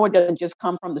from. I know it doesn't just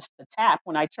come from the tap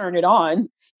when I turn it on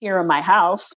here in my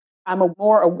house. I'm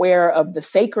more aware of the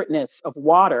sacredness of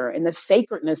water and the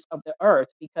sacredness of the earth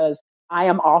because I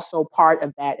am also part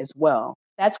of that as well.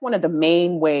 That's one of the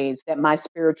main ways that my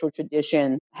spiritual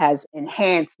tradition has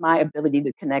enhanced my ability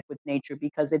to connect with nature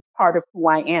because it's part of who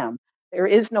I am. There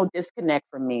is no disconnect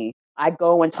from me. I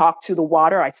go and talk to the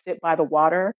water, I sit by the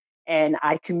water, and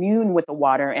I commune with the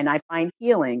water and I find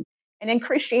healing. And in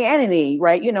Christianity,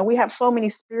 right, we have so many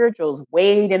spirituals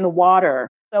wade in the water.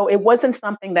 So it wasn't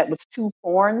something that was too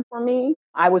foreign for me.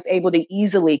 I was able to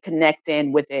easily connect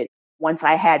in with it once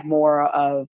I had more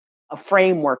of a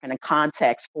framework and a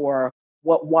context for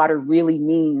what water really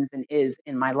means and is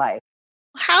in my life.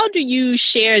 How do you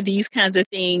share these kinds of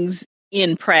things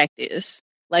in practice?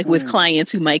 Like with Mm.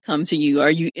 clients who might come to you,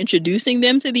 are you introducing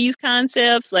them to these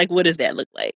concepts? Like, what does that look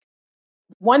like?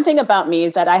 One thing about me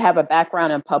is that I have a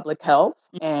background in public health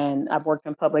and I've worked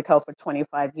in public health for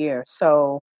 25 years.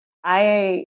 So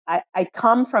I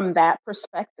come from that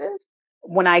perspective.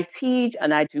 When I teach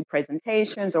and I do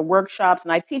presentations or workshops,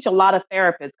 and I teach a lot of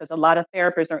therapists because a lot of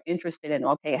therapists are interested in,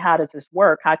 okay, how does this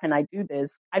work? How can I do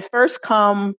this? I first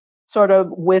come sort of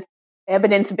with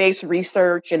evidence based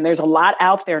research, and there's a lot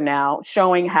out there now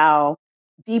showing how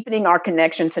deepening our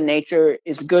connection to nature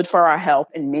is good for our health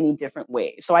in many different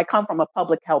ways. So I come from a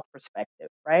public health perspective,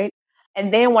 right?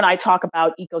 And then when I talk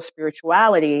about eco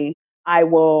spirituality, I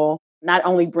will not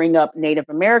only bring up Native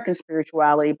American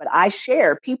spirituality, but I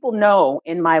share, people know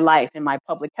in my life, in my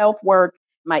public health work,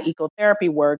 my ecotherapy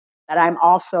work, that I'm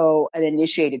also an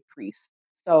initiated priest.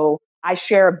 So I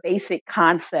share basic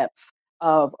concepts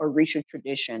of Orisha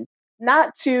tradition,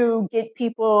 not to get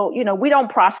people, we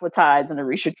don't proselytize an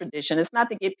Orisha tradition. It's not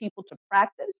to get people to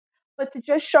practice, but to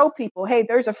just show people, hey,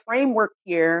 there's a framework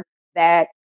here that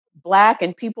Black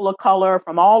and people of color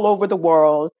from all over the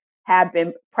world have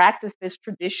been practice this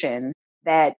tradition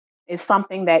that is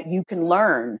something that you can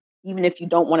learn. Even if you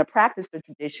don't want to practice the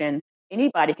tradition,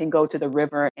 anybody can go to the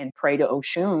river and pray to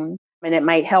Oshun, and it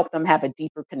might help them have a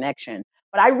deeper connection.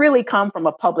 But I really come from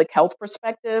a public health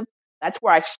perspective. That's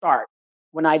where I start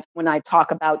when I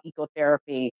talk about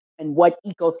ecotherapy and what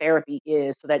ecotherapy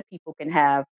is, so that people can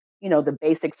have the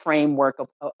basic framework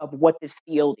of what this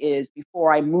field is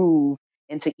before I move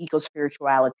into eco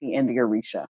spirituality and the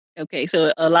Orisha. Okay,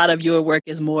 so a lot of your work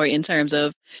is more in terms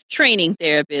of training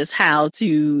therapists how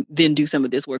to then do some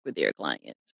of this work with their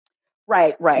clients.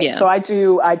 Right, right. Yeah. So I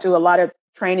do a lot of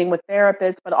training with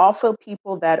therapists, but also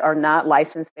people that are not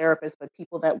licensed therapists, but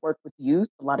people that work with youth,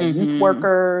 a lot of youth Mm-hmm.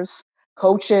 workers,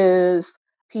 coaches,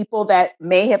 people that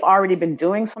may have already been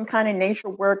doing some kind of nature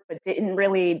work, but they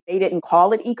didn't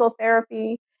call it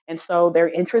ecotherapy. And so they're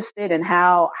interested in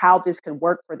how this can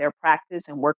work for their practice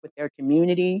and work with their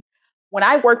community. When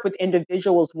I work with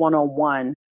individuals one on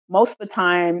one, most of the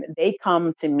time they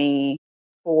come to me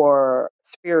for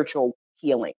spiritual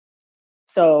healing.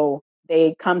 So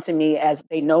they come to me as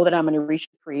they know that I'm an Orisha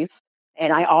priest.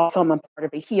 And I also am a part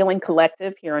of a healing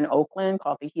collective here in Oakland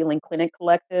called the Healing Clinic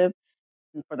Collective.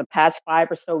 And for the past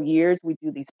 5 or so years, we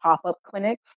do these pop up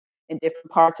clinics in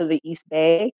different parts of the East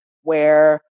Bay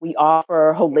where we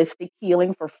offer holistic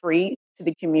healing for free to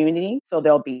the community. So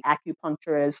there'll be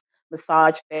acupuncturists,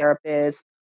 massage therapists,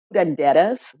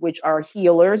 curanderas, which are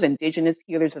healers, indigenous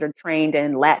healers that are trained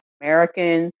in Latin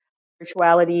American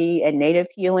spirituality and native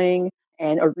healing,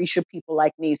 and Orisha people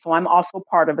like me. So I'm also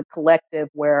part of a collective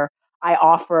where I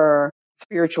offer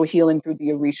spiritual healing through the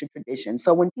Orisha tradition.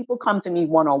 So when people come to me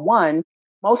one on one,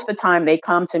 most of the time they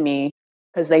come to me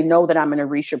because they know that I'm an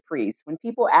Orisha priest. When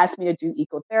people ask me to do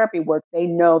ecotherapy work, they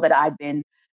know that I've been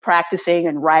practicing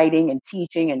and writing and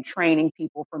teaching and training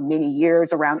people for many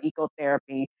years around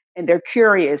ecotherapy, and they're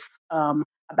curious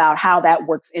about how that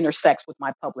works intersects with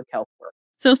my public health work.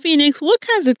 So, Phoenix, what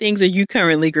kinds of things are you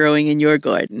currently growing in your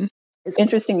garden? It's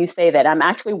interesting you say that. I'm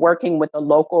actually working with a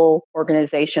local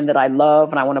organization that I love,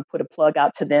 and I want to put a plug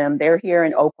out to them. They're here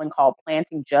in Oakland called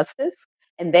Planting Justice,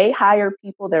 and they hire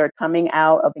people that are coming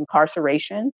out of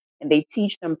incarceration, and they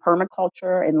teach them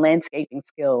permaculture and landscaping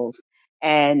skills.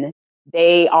 And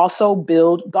they also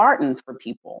build gardens for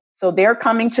people. So they're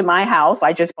coming to my house.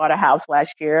 I just bought a house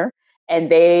last year,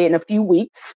 and in a few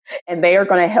weeks, and they are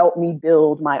going to help me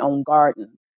build my own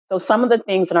garden. So some of the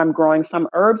things that I'm growing, some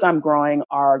herbs I'm growing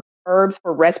are herbs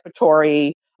for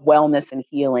respiratory wellness and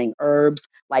healing, herbs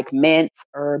like mint,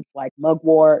 herbs like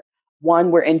mugwort.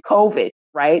 One, we're in COVID,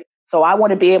 right? So I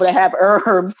want to be able to have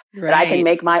herbs that I can Right.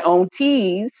 make my own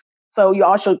teas. So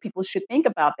people should think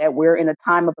about that. We're in a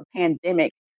time of a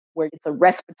pandemic where it's a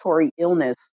respiratory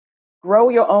illness. Grow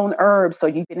your own herbs so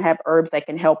you can have herbs that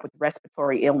can help with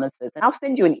respiratory illnesses. And I'll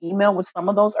send you an email with some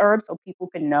of those herbs so people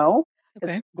can know. Because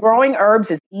Okay. growing herbs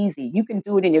is easy. You can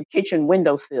do it in your kitchen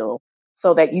windowsill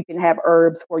so that you can have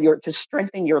herbs to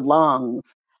strengthen your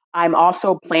lungs. I'm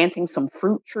also planting some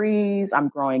fruit trees. I'm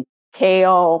growing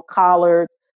kale, collard,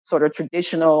 sort of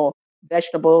traditional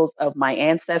vegetables of my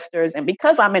ancestors. And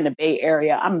because I'm in the Bay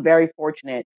Area, I'm very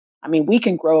fortunate. I mean, we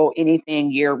can grow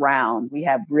anything year round. We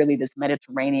have really this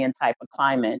Mediterranean type of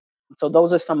climate. So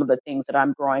those are some of the things that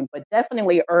I'm growing, but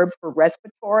definitely herbs for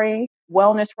respiratory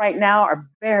wellness right now are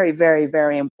very, very,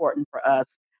 very important for us.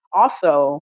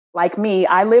 Also, like me,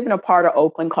 I live in a part of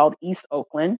Oakland called East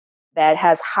Oakland that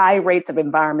has high rates of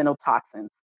environmental toxins.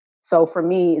 So for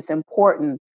me, it's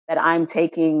important that I'm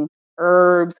taking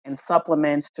herbs and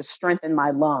supplements to strengthen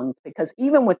my lungs because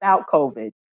even without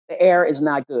COVID, the air is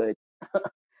not good.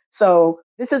 So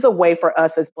this is a way for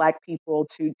us as Black people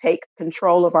to take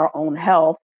control of our own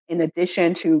health in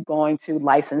addition to going to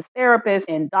licensed therapists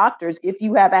and doctors, if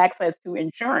you have access to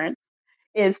insurance,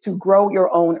 is to grow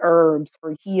your own herbs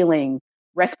for healing,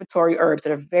 respiratory herbs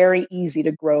that are very easy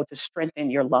to grow to strengthen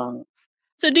your lungs.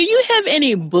 So, do you have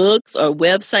any books or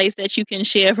websites that you can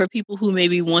share for people who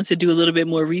maybe want to do a little bit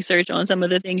more research on some of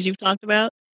the things you've talked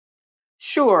about?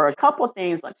 Sure, a couple of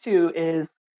things too is,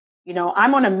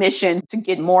 I'm on a mission to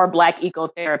get more Black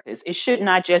ecotherapists. It should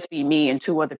not just be me and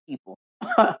two other people.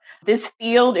 This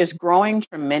field is growing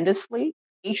tremendously.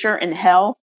 Nature and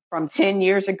Health from 10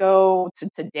 years ago to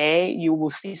today, you will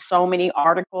see so many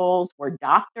articles where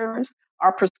doctors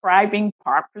are prescribing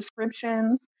PARP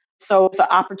prescriptions. So it's an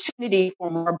opportunity for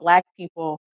more Black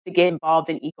people to get involved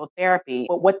in ecotherapy.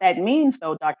 But what that means,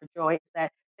 though, Dr. Joy, is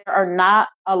that there are not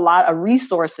a lot of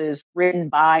resources written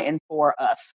by and for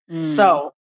us.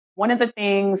 So one of the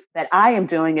things that I am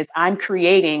doing is I'm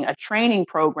creating a training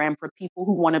program for people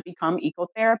who want to become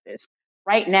ecotherapists.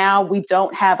 Right now, we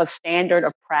don't have a standard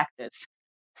of practice.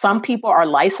 Some people are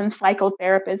licensed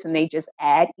psychotherapists and they just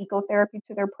add ecotherapy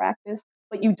to their practice,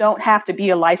 but you don't have to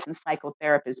be a licensed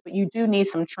psychotherapist, but you do need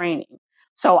some training.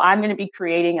 So I'm going to be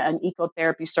creating an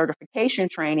ecotherapy certification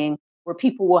training where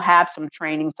people will have some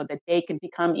training so that they can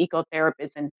become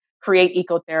ecotherapists and create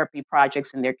ecotherapy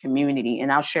projects in their community.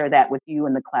 And I'll share that with you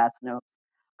in the class notes.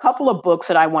 A couple of books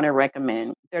that I want to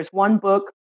recommend. There's one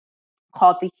book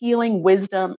called The Healing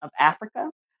Wisdom of Africa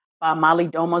by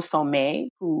Malidoma Somé,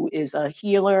 who is a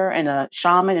healer and a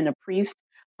shaman and a priest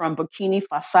from Burkina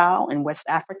Faso in West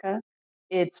Africa.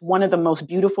 It's one of the most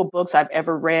beautiful books I've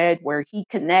ever read, where he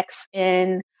connects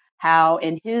in how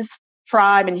in his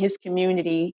tribe and his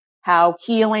community, how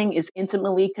healing is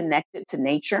intimately connected to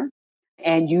nature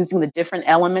and using the different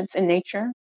elements in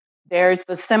nature. There's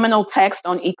the seminal text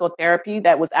on ecotherapy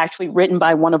that was actually written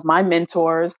by one of my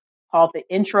mentors called The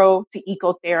Intro to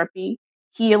Ecotherapy,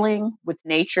 Healing with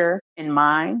Nature in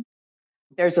Mind.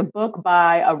 There's a book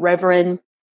by a reverend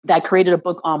that created a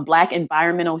book on Black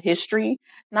environmental history,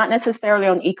 not necessarily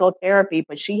on ecotherapy,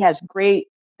 but she has great,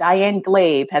 Diane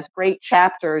Glave has great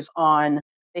chapters on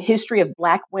the history of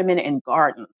Black women and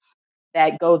gardens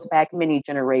that goes back many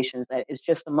generations. That is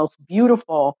just the most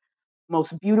beautiful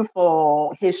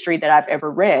history that I've ever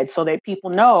read, so that people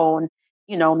know,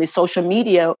 in the social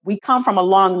media, we come from a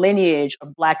long lineage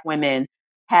of Black women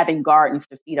having gardens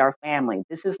to feed our family.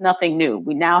 This is nothing new.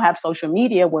 We now have social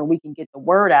media where we can get the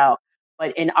word out,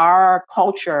 but in our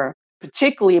culture,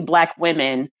 particularly Black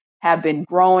women have been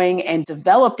growing and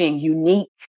developing unique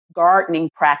gardening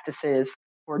practices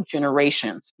for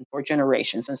generations and for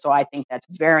generations. And so I think that's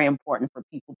very important for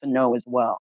people to know as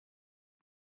well.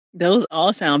 Those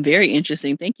all sound very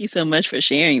interesting. Thank you so much for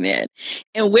sharing that.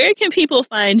 And where can people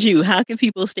find you? How can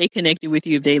people stay connected with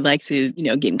you if they'd like to,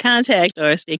 get in contact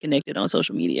or stay connected on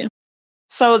social media?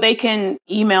 So they can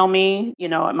email me,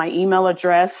 at my email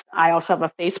address. I also have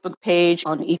a Facebook page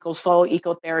on EcoSoul,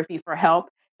 Ecotherapy for Help.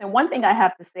 And one thing I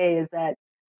have to say is that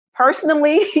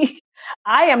personally,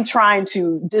 I am trying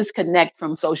to disconnect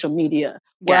from social media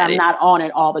where Got I'm it. not on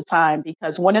it all the time,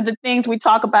 because one of the things we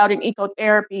talk about in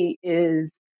ecotherapy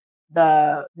is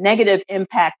the negative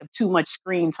impact of too much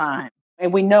screen time.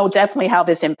 And we know definitely how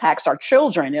this impacts our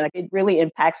children. Like, it really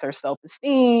impacts their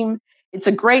self-esteem. It's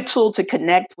a great tool to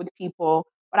connect with people,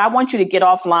 but I want you to get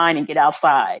offline and get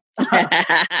outside.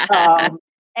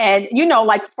 And,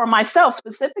 like for myself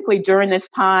specifically during this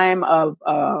time of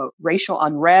racial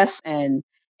unrest and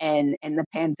the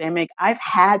pandemic, I've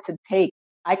had to take,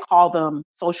 I call them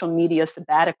social media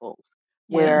sabbaticals,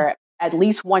 where at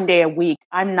least one day a week,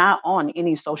 I'm not on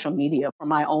any social media for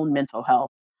my own mental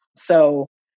health. So,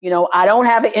 I don't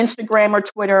have an Instagram or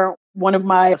Twitter. One of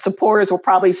my supporters will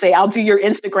probably say, I'll do your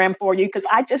Instagram for you, because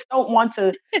I just don't want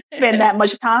to spend that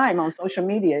much time on social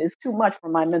media. It's too much for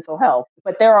my mental health.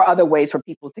 But there are other ways for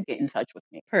people to get in touch with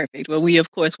me. Perfect. Well, we, of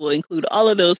course, will include all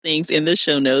of those things in the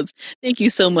show notes. Thank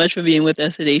you so much for being with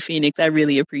us today, Phoenix. I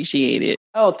really appreciate it.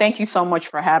 Oh, thank you so much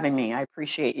for having me. I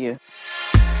appreciate you.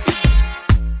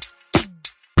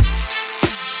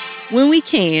 When we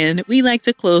can, we like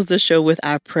to close the show with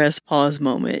our press pause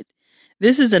moment.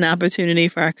 This is an opportunity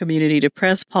for our community to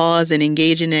press pause and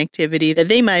engage in activity that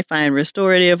they might find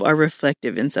restorative or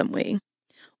reflective in some way.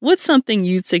 What's something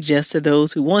you'd suggest to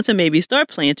those who want to maybe start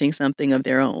planting something of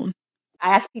their own?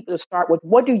 I ask people to start with,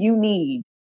 what do you need?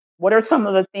 What are some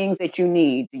of the things that you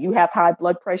need? Do you have high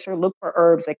blood pressure? Look for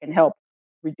herbs that can help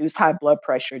reduce high blood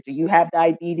pressure. Do you have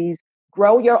diabetes?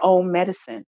 Grow your own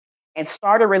medicine and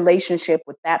start a relationship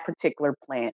with that particular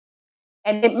plant.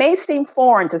 And it may seem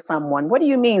foreign to someone. What do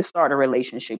you mean, start a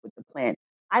relationship with the plant?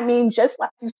 I mean, just like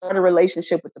you start a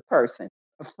relationship with the person,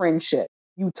 a friendship.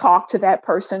 You talk to that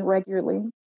person regularly.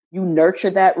 You nurture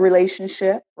that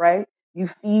relationship, right? You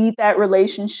feed that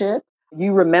relationship.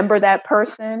 You remember that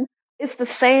person. It's the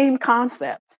same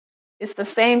concept. It's the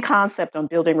same concept on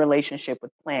building relationship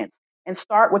with plants. And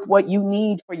start with what you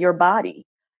need for your body.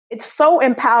 It's so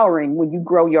empowering when you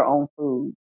grow your own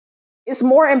food. It's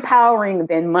more empowering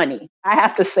than money, I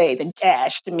have to say, than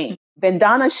cash to me.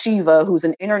 Vandana Shiva, who's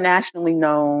an internationally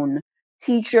known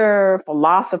teacher,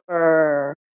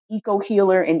 philosopher, eco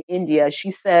healer in India, she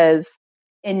says,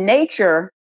 in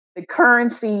nature, the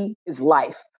currency is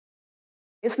life.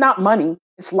 It's not money,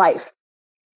 it's life.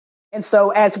 And so,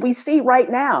 as we see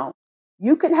right now,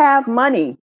 you can have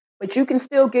money, but you can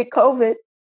still get COVID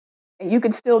and you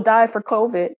can still die for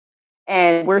COVID.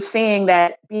 And we're seeing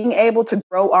that being able to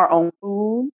grow our own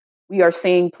food, we are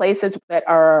seeing places that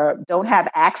don't have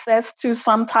access to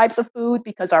some types of food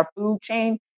because our food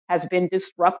chain has been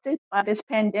disrupted by this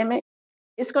pandemic.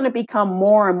 It's going to become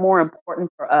more and more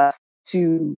important for us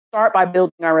to start by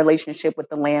building our relationship with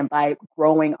the land by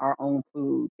growing our own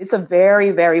food. It's a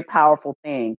very, very powerful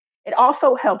thing. It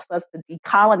also helps us to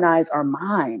decolonize our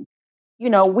mind.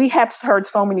 We have heard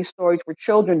so many stories where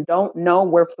children don't know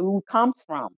where food comes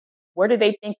from. Where do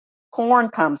they think corn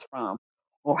comes from?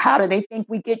 Or how do they think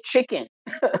we get chicken?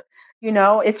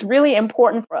 It's really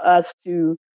important for us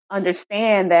to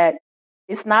understand that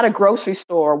it's not a grocery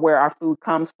store where our food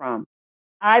comes from.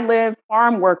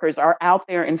 Farm workers are out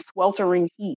there in sweltering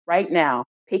heat right now,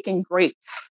 picking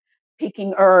grapes,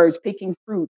 picking herbs, picking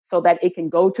fruit so that it can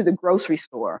go to the grocery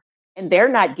store. And they're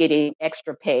not getting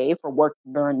extra pay for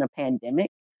working during the pandemic.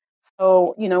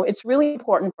 So, it's really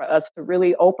important for us to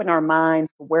really open our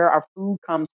minds to where our food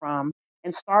comes from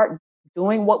and start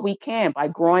doing what we can by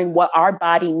growing what our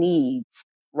body needs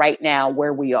right now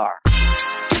where we are.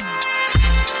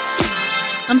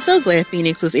 I'm so glad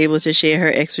Phoenix was able to share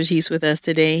her expertise with us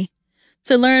today.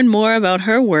 To learn more about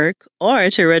her work or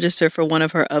to register for one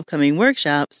of her upcoming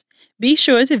workshops, be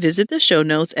sure to visit the show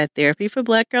notes at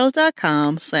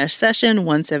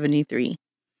therapyforblackgirls.com/session173.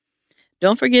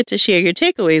 Don't forget to share your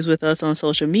takeaways with us on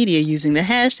social media using the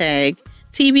hashtag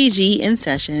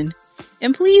TBGInSession.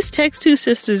 And please text 2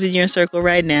 sisters in your circle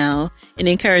right now and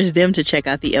encourage them to check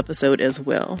out the episode as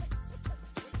well.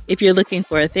 If you're looking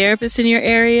for a therapist in your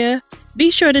area, be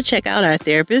sure to check out our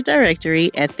therapist directory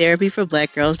at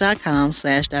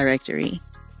therapyforblackgirls.com/directory.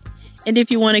 And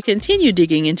if you want to continue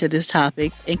digging into this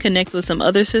topic and connect with some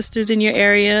other sisters in your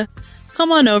area,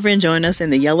 come on over and join us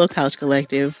in the Yellow Couch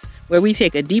Collective, where we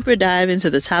take a deeper dive into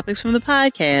the topics from the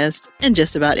podcast and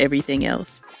just about everything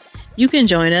else. You can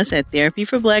join us at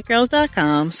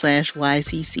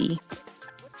therapyforblackgirls.com/YCC.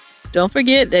 Don't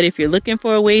forget that if you're looking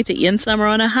for a way to end summer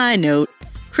on a high note,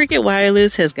 Cricket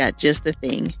Wireless has got just the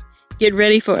thing. Get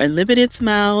ready for unlimited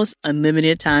smiles,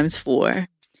 unlimited times 4.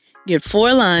 Get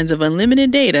 4 lines of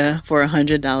unlimited data for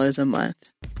 $100 a month.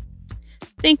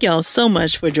 Thank y'all so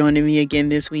much for joining me again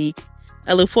this week.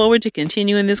 I look forward to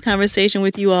continuing this conversation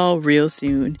with you all real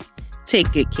soon.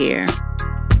 Take good care.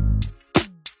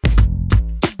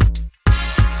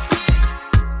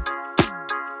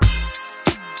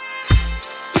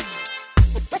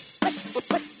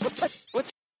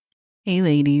 Hey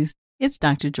ladies, it's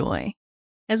Dr. Joy.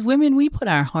 As women, we put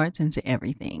our hearts into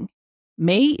everything.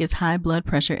 May is High Blood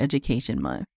Pressure Education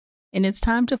Month, and it's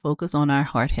time to focus on our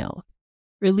heart health.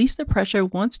 Release the Pressure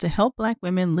wants to help Black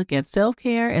women look at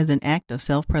self-care as an act of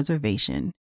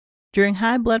self-preservation. During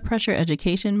High Blood Pressure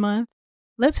Education Month,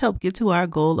 let's help get to our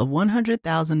goal of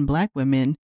 100,000 Black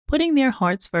women putting their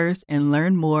hearts first and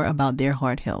learn more about their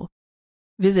heart health.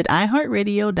 Visit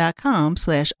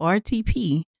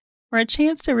iHeartRadio.com/RTP for a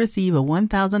chance to receive a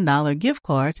 $1,000 gift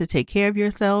card to take care of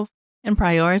yourself and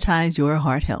prioritize your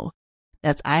heart health.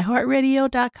 That's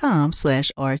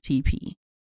iHeartRadio.com/RTP.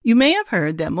 You may have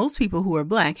heard that most people who are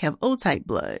Black have O-type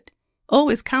blood. O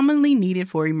is commonly needed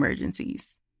for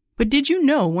emergencies. But did you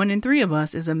know 1 in 3 of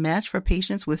us is a match for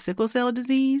patients with sickle cell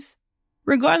disease?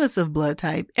 Regardless of blood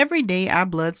type, every day our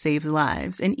blood saves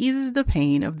lives and eases the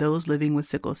pain of those living with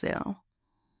sickle cell.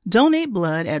 Donate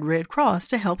blood at Red Cross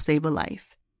to help save a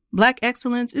life. Black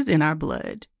excellence is in our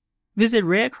blood. Visit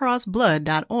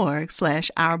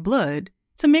redcrossblood.org/ourblood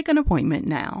to make an appointment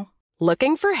now.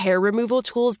 Looking for hair removal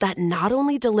tools that not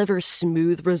only deliver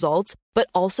smooth results, but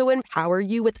also empower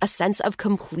you with a sense of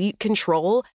complete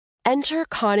control? Enter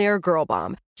Conair Girl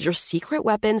Bomb, your secret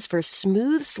weapons for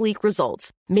smooth, sleek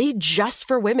results, made just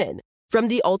for women. From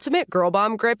the ultimate Girl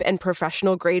Bomb grip and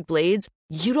professional-grade blades,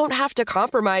 you don't have to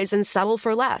compromise and settle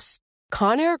for less.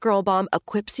 Conair Girl Bomb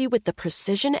equips you with the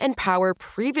precision and power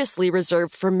previously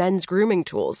reserved for men's grooming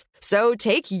tools. So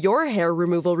take your hair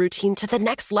removal routine to the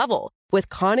next level with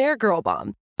Conair Girl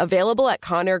Bomb. Available at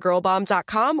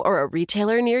ConairGirlBomb.com or a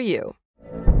retailer near you.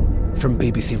 From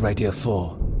BBC Radio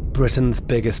 4, Britain's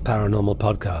biggest paranormal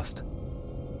podcast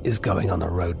is going on a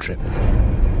road trip.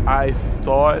 I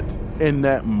thought in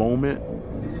that moment,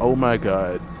 oh my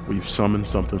God, we've summoned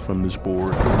something from this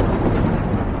board.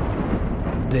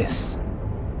 This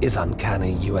is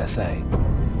Uncanny USA.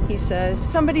 He says,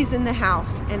 somebody's in the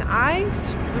house, and I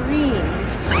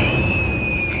screamed.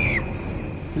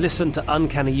 Listen to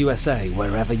Uncanny USA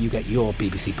wherever you get your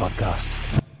BBC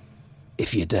podcasts,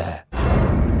 if you dare.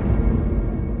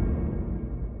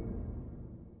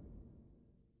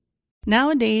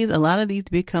 Nowadays, a lot of these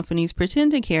big companies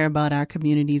pretend to care about our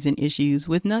communities and issues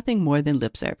with nothing more than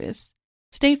lip service.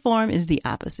 State Farm is the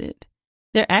opposite.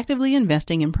 They're actively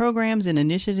investing in programs and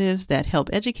initiatives that help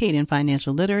educate in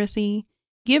financial literacy,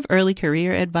 give early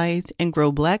career advice, and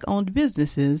grow Black-owned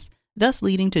businesses, thus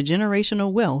leading to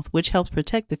generational wealth, which helps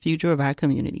protect the future of our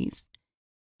communities.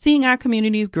 Seeing our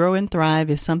communities grow and thrive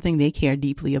is something they care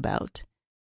deeply about.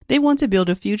 They want to build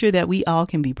a future that we all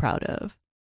can be proud of.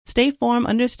 State Farm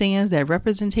understands that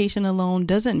representation alone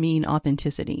doesn't mean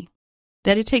authenticity,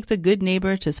 that it takes a good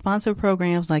neighbor to sponsor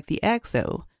programs like the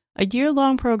ACT-SO, a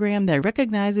year-long program that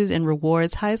recognizes and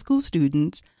rewards high school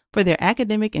students for their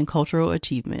academic and cultural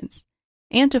achievements,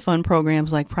 and to fund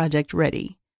programs like Project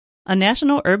Ready, a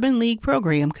national urban league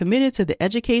program committed to the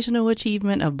educational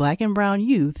achievement of Black and Brown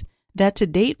youth that to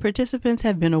date participants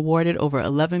have been awarded over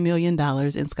 $11 million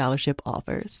in scholarship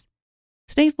offers.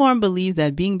 State Farm believes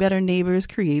that being better neighbors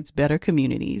creates better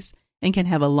communities and can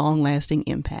have a long-lasting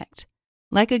impact.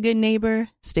 Like a good neighbor,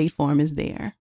 State Farm is there.